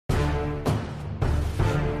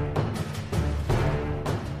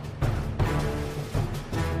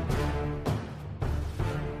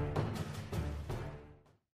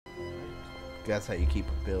That's how you keep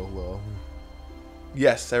a bill low.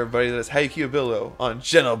 Yes, everybody, that's how you keep a bill low on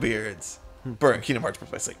Gentle Beards. Burn Kingdom Hearts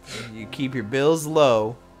by Sleep. You keep your bills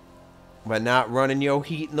low by not running your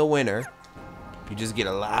heat in the winter. You just get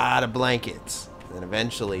a lot of blankets. And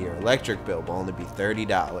eventually your electric bill will only be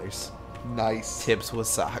 $30. Nice. Tips with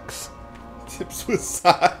socks. Tips with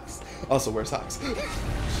socks. Also wear socks.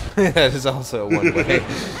 That is also one way.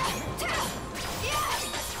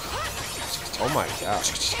 Oh my god.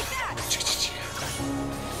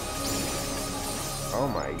 Oh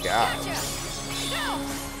my god.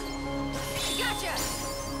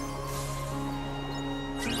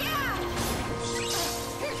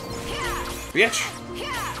 Bitch.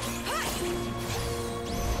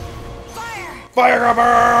 Fire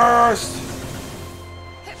burst.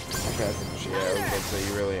 Okay, I think, yeah, I was about to say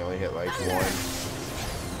you really only hit like one.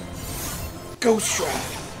 Ghost Strike.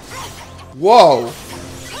 Whoa.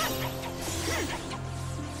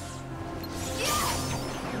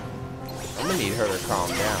 I'm gonna need her to calm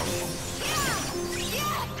down.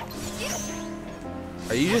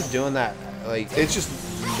 Are you just doing that like It's just,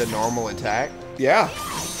 the normal attack? yeah.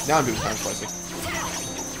 Now I'm doing time slicing.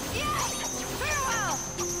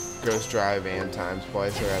 Ghost Drive and Time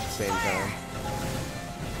Splicer at the same time.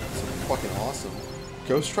 It's fucking awesome.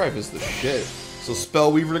 Ghost Drive is the shit. So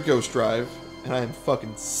Spellweaver to Ghost Drive, and I am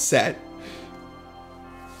fucking set.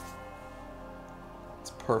 It's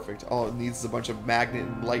perfect. All it needs is a bunch of magnet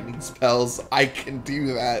and lightning spells. I can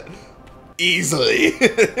do that easily.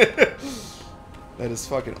 That is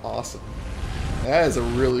fucking awesome. That is a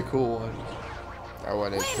really cool one. That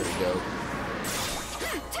one is pretty dope.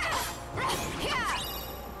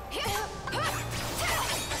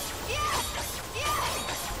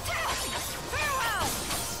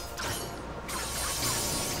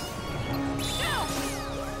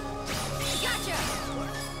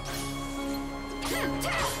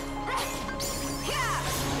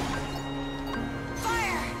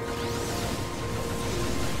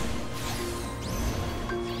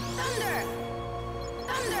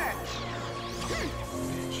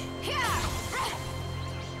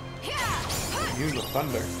 Use the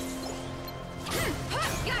thunder.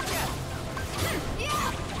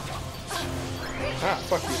 Ah,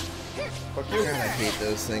 fuck you. Fuck you. God, I hate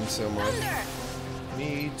those things so much.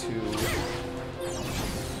 Me too.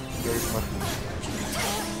 Very much.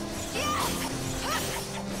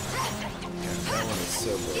 That one is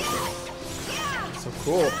so broken. So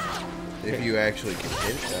cool. If you actually can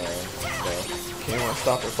hit stuff. Can't want to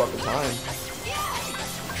stop their fucking time.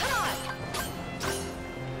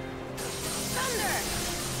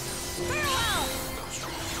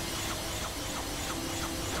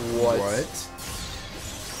 What?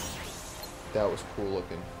 That was cool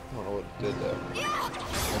looking. I don't know what it did though.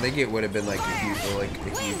 I think it would have been like a huge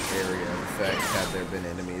area of effect had there been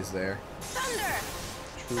enemies there.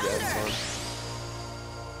 True that, son.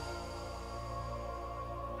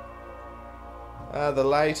 Ah, the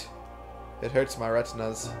light. It hurts my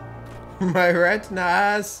retinas. My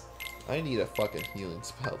retinas. I need a fucking healing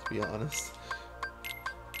spell, to be honest.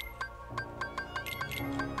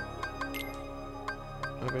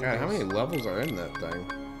 God, how many levels are in that thing?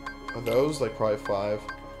 Are those like probably 5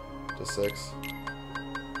 to 6?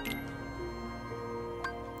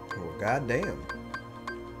 Well, goddamn.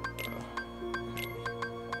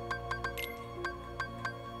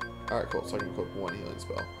 Alright, cool. So I can equip one healing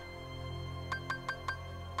spell.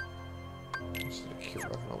 Just a cure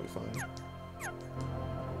weapon, I'll be fine.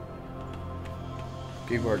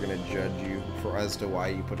 People are gonna judge you for as to why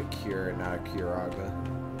you put a cure and not a Curaga.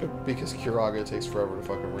 Because Curaga takes forever to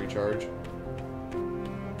fucking recharge.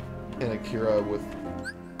 And a Cura with...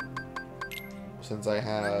 Since I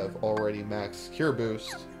have already max Cure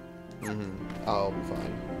Boost, I'll be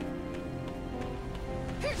fine.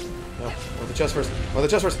 No, want the chest first. Want the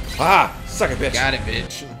chest first. Ah! Suck it, bitch. Got it,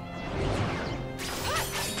 bitch.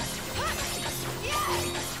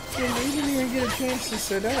 Dude, you didn't even get a chance to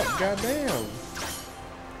sit up. Goddamn.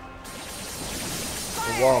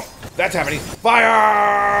 Whoa. That's happening.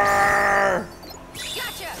 Fire!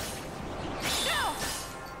 Gotcha. No.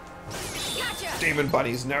 Gotcha. Demon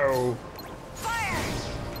bunnies, no. Fire.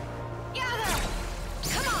 Gather.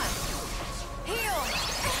 Come on. Heal.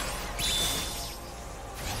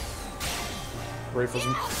 Ready for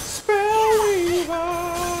some Spellweaver.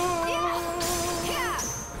 Yeah.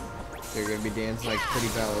 You're gonna be dancing like a pretty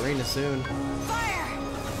ballerina soon. Fire.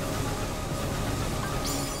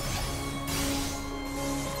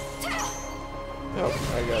 Oh, I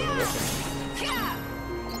got it. Listen.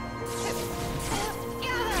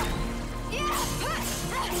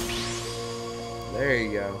 There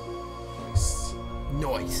you go. Nice.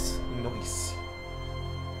 Nice. Nice.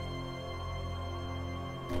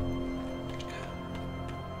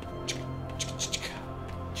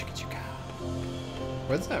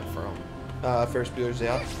 Where's that from? Ferris Bueller's Day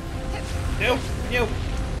Off. Nope. Nope.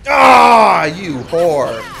 Ah, you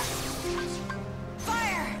whore.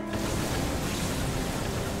 Fire!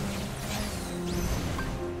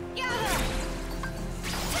 Gather!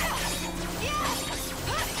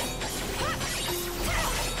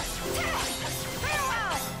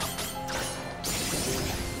 Farewell!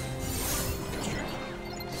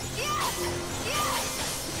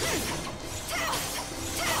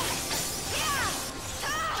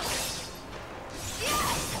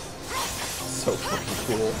 So fucking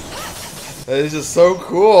cool. That is just so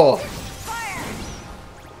cool. Fire!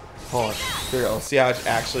 Hold on. Here, let's see how it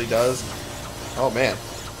actually does. Oh man.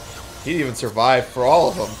 He didn't even survive for all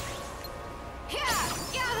of them.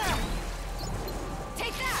 Gather!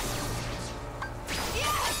 Take that!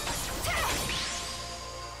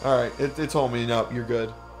 Alright, it told me, no, you're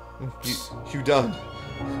good. You done.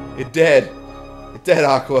 It dead. It dead,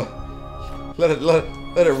 Aqua. Let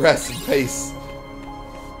it rest in peace.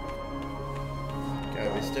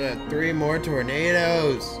 God, we still have 3 more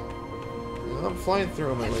tornadoes. I'm flying through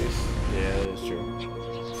them at least. Yeah, that is true.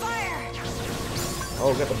 Fire!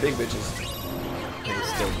 Oh, got the big bitches. They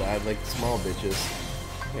still died like the small bitches.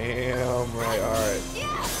 Damn right, alright.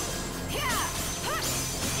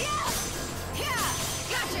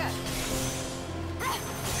 Gotcha!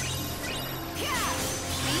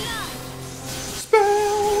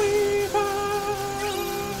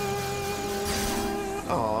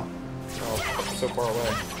 Aw. Oh, so far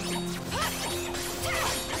away.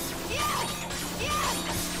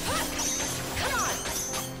 Come on!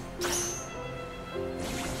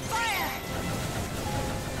 Fire!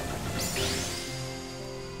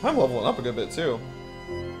 I'm leveling up a good bit too.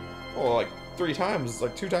 Oh, like 3 times,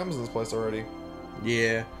 like 2 times in this place already.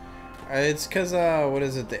 Yeah. It's because, what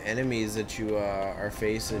is it, the enemies that you are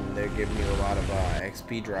facing, they're giving you a lot of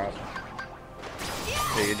XP drop.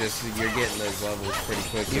 So you're getting those levels pretty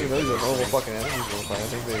quickly. Even those are normal fucking enemies all the time. I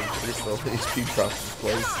think they pretty slow HP drop this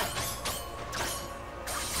place.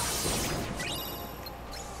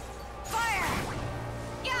 Fire!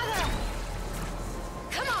 Gather!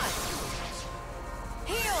 Come on!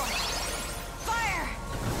 Heal! Fire!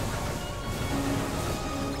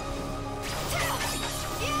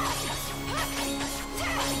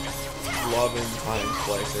 Loving Time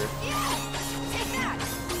Splicer. Take that!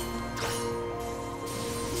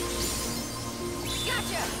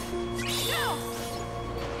 Gotcha! No!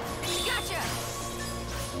 Gotcha!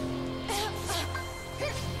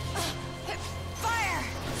 Fire!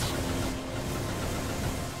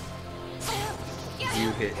 You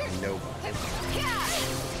hit nobody.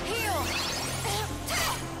 Heal!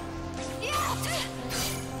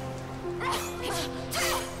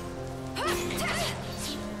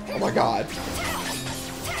 Oh my god.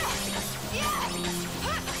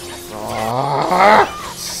 Ah!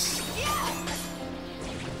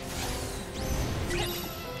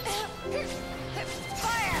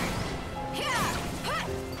 Fire!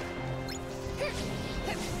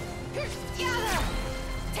 Gather!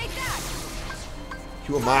 Take that!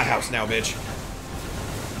 You in my house now, bitch.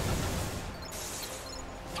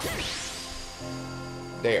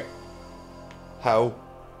 There. How?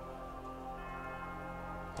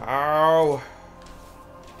 How?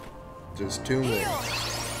 Just 2 more. Heal!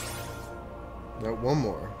 No, 1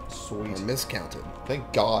 more. Sweet. I miscounted.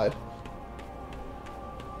 Thank God.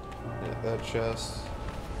 Yeah, that chest.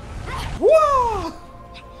 Whoa!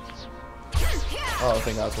 Oh, I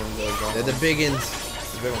think that's one of those. They're the big ones.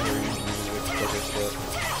 The big one where you use the quicker shit.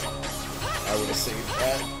 I would have saved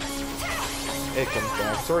that. It comes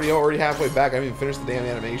back. It's already halfway back. I haven't even finished the damn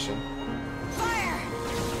animation. Fire!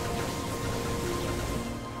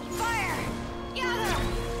 Fire! Gather!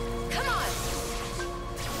 Come on!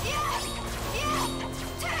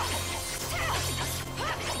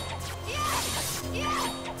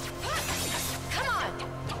 Come on!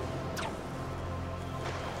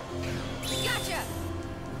 Gotcha!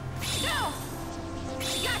 No!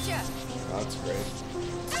 Gotcha! That's great.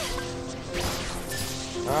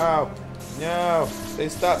 Oh, no. They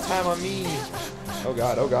stopped time on me. Oh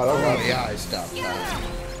god, oh god, oh god. Oh yeah, I stopped that.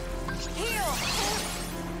 Heal!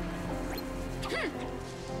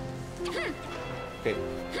 Okay.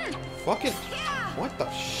 Fucking. What the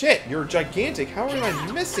shit? You're gigantic. How am I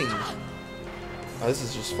missing? Oh, this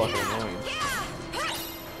is just fucking annoying.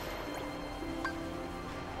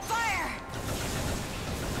 Fire!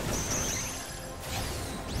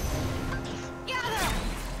 Gather!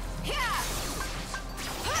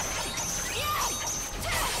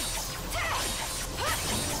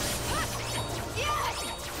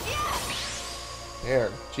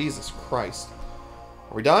 There. Jesus Christ.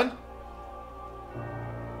 Are we done?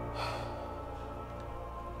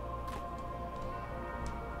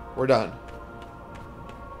 We're done.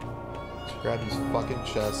 Let's grab these fucking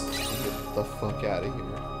chests and get the fuck out of here.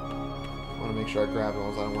 I want to make sure I grab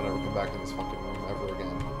those. I don't want to ever come back in this fucking room ever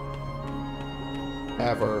again.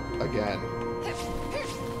 Ever again.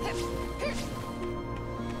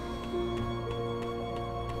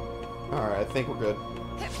 Alright, I think we're good.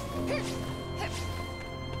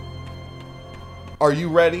 Are you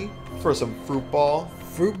ready for some fruit ball?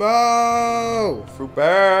 Fruit ball! Fruit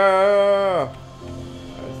ball! I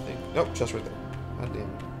think. Nope, just right there. God damn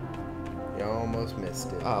it. You almost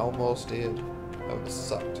missed it. I almost did. That would have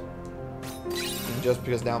sucked. And just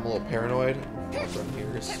because now I'm a little paranoid, from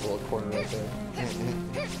here is this little corner right there.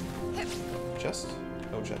 Chest?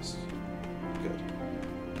 No chest. Good.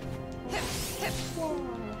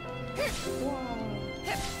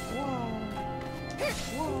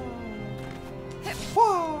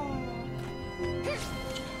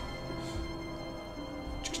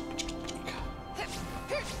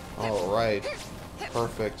 Alright.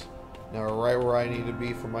 Perfect. Now we're right where I need to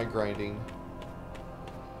be for my grinding.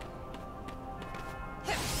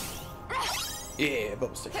 Yeah,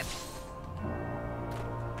 bubble stick.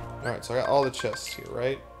 Alright, so I got all the chests here,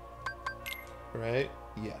 right? Right?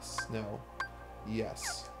 Yes. No.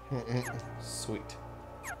 Yes. Sweet.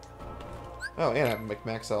 Oh, and I can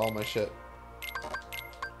max out all my shit.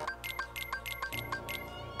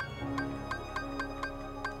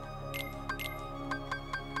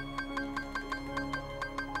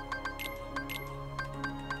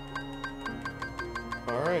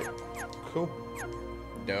 Alright. Cool.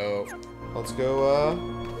 Dope. Let's go,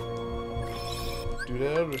 do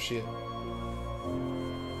that other shit.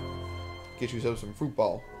 Get yourself some fruit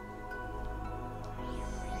ball.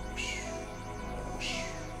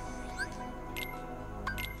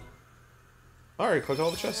 Alright, collect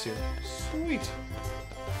all the chests here. Sweet.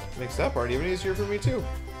 Makes that part even easier for me, too.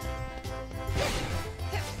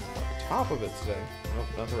 Top of it today. Nope,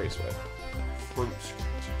 not the raceway.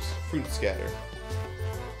 Fruit scatter.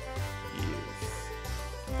 Yes.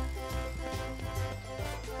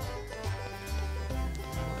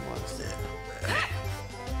 Let's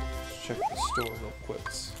check the store real quick.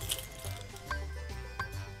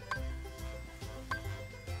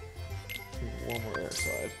 One more air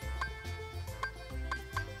slide.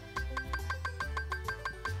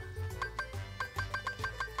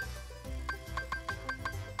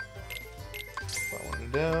 Buy one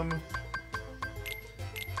of them.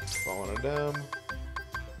 Buy one of them.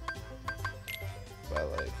 Buy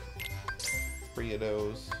like 3 of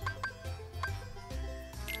those.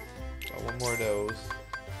 Buy one more of those.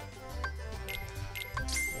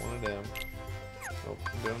 One of them. Nope,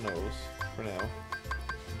 I'm good on those for now.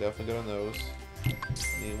 Definitely good on those.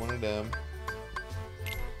 Need one of them.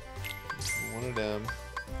 One of them.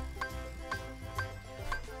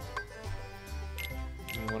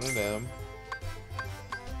 Need one of them.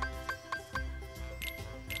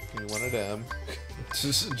 Need one of them.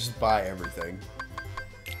 Just buy everything.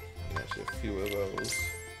 And actually a few of those.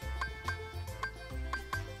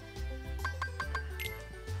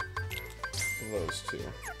 Those two.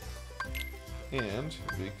 And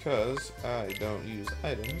because I don't use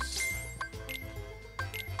items,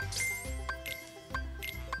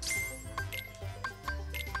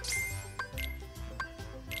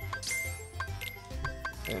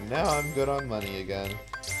 and now I'm good on money again.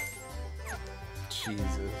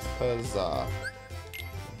 Jesus. Huzzah.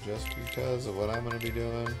 Just because of what I'm going to be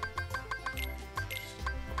doing, just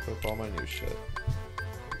equip all my new shit.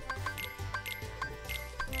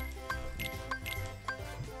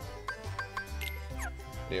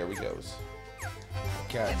 There we goes.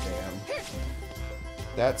 God damn.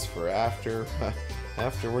 That's for after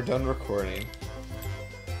after we're done recording.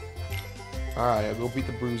 Alright, I'll go beat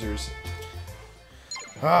the bruisers.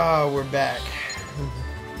 Oh, we're back.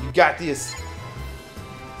 You got this.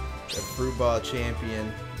 The fruit ball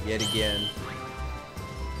champion yet again.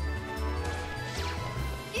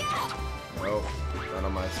 Nope, not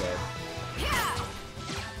on my side.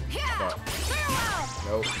 Fuck.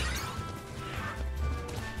 Nope.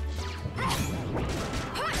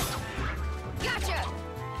 Gotcha.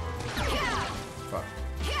 Fuck.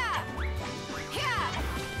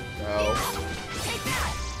 No. No. Take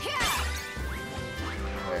that.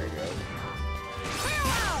 There you go.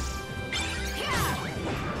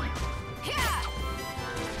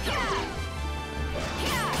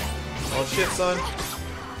 Oh shit, son.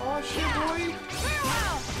 Oh shit, boy.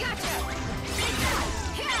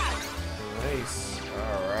 Nice.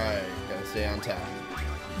 Alright, gotta stay on top.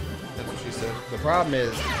 That's what she said. The problem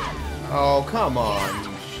is... Oh, come on,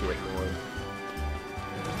 you shit boy.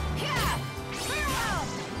 Come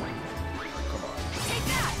on.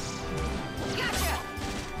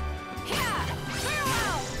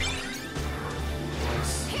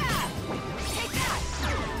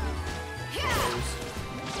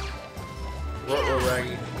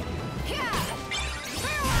 Raggy.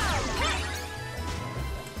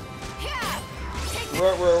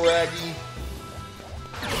 Ruh-roh, Raggy.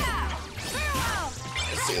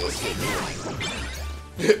 Let's see, let's get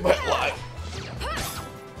hit my life.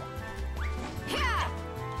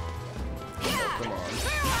 Come on.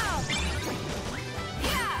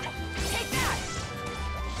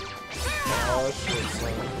 Oh shit,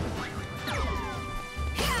 son.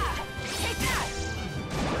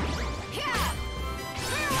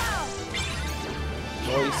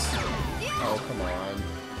 Nice. Oh, come on.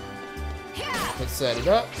 Let's set it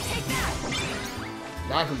up.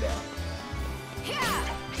 Knock him down.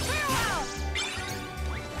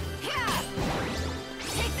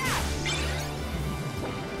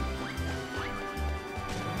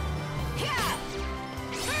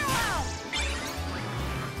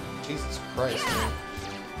 Jesus Christ, man.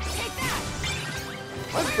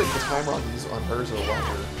 I think the timer on these on hers are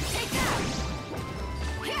longer.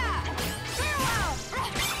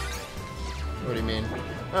 What do you mean?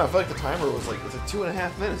 No, I feel like the timer was like, it's like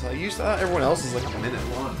 2.5 minutes. I used to, everyone else is like a minute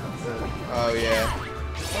long. That's it. Oh, yeah.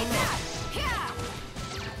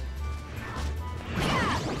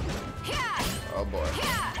 Oh, boy.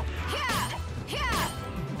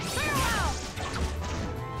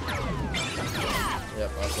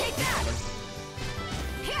 Yep, I saw that coming.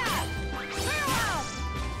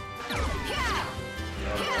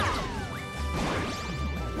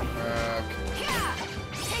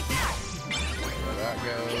 Where that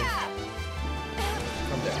goes.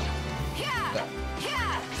 Come down. Down.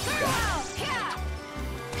 Down.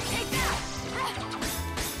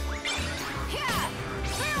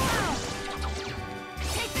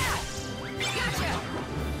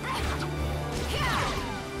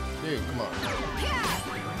 Dude, come on.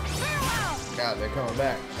 God, they're coming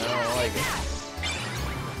back. I don't like it.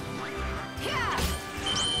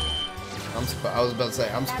 I was about to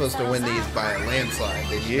say, I'm supposed to win these by a landslide.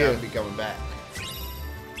 They should not be coming back.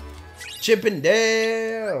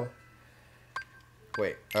 Chippendale!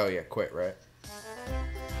 Wait. Oh, yeah. Quit, right?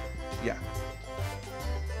 Yeah.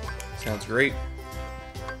 Sounds great.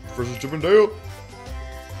 Versus Chippendale.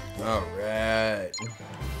 Alright.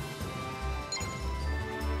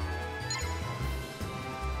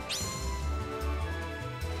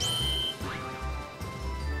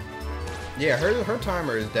 Yeah, her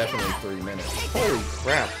timer is definitely 3 minutes. Holy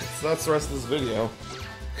crap. So that's the rest of this video.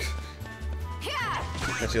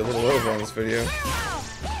 Actually, a little over on this video.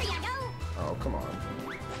 Oh, come on.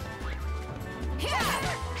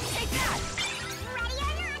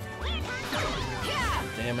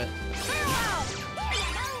 Damn it.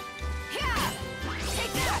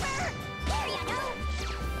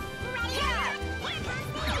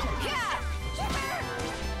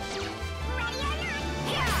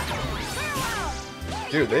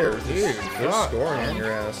 Dude, they're fuck, scoring man. on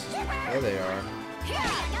your ass. There they are.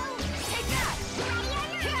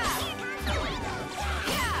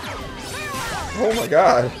 Oh my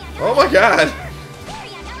god. Oh my god.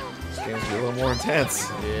 This game's a little more intense.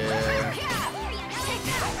 Yeah.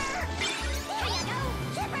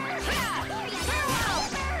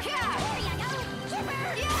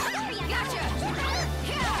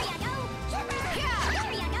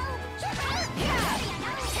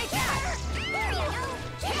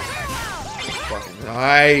 Fucking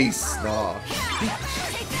nice. No.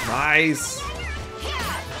 Nice.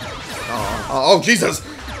 Oh, Jesus.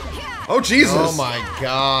 Oh, Jesus. Oh my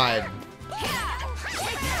god.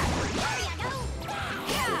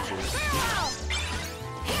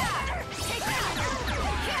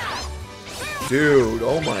 Dude,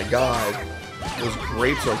 oh my god. Those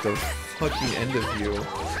grapes are at the fucking end of you.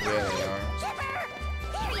 Yeah, they are.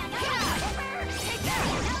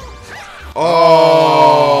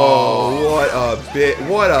 Oh,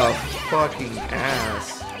 what a fucking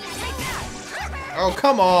ass. Oh,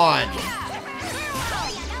 come on.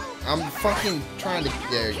 I'm fucking trying to.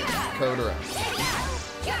 There you go. Code around.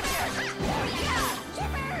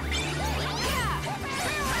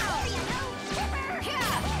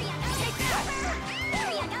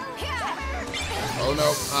 Oh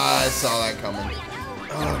no. I saw that coming.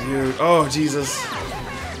 Oh, dude. Oh, Jesus.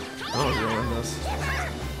 Oh, you're in this.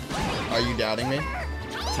 Are you doubting me?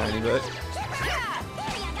 Tiny bit.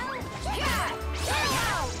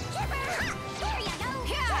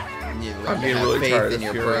 You I'm getting have really faith tired in of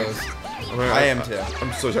your hearing. pros. I am too.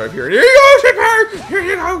 I'm so tired of hearing. Here you go, Chipper! Here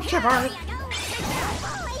you go, Chipper!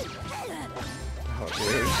 Oh,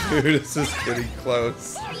 dude, this is getting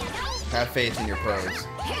close. Have faith in your pros.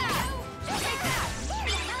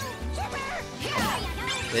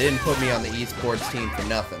 They didn't put me on the esports team for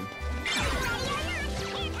nothing.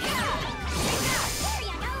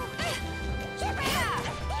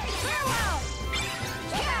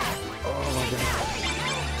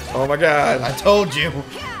 Oh my god. I told you.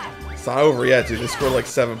 It's not over yet, dude. They scored like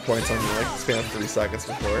 7 points on you like span of 3 seconds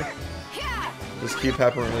before. Just keep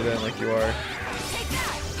peppering it in like you are.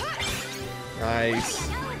 Nice.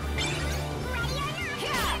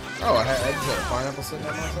 Oh, I just had a pineapple sitting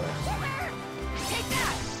on my side.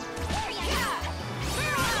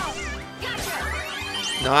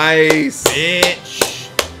 Nice. Bitch.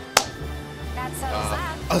 That settles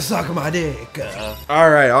that. I'll suck my dick.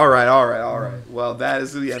 Alright. Well, that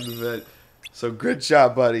is the end of it. So good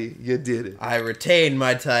job, buddy. You did it. I retained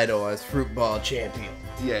my title as Fruit Ball Champion.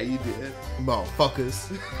 Yeah, you did.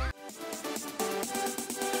 Motherfuckers.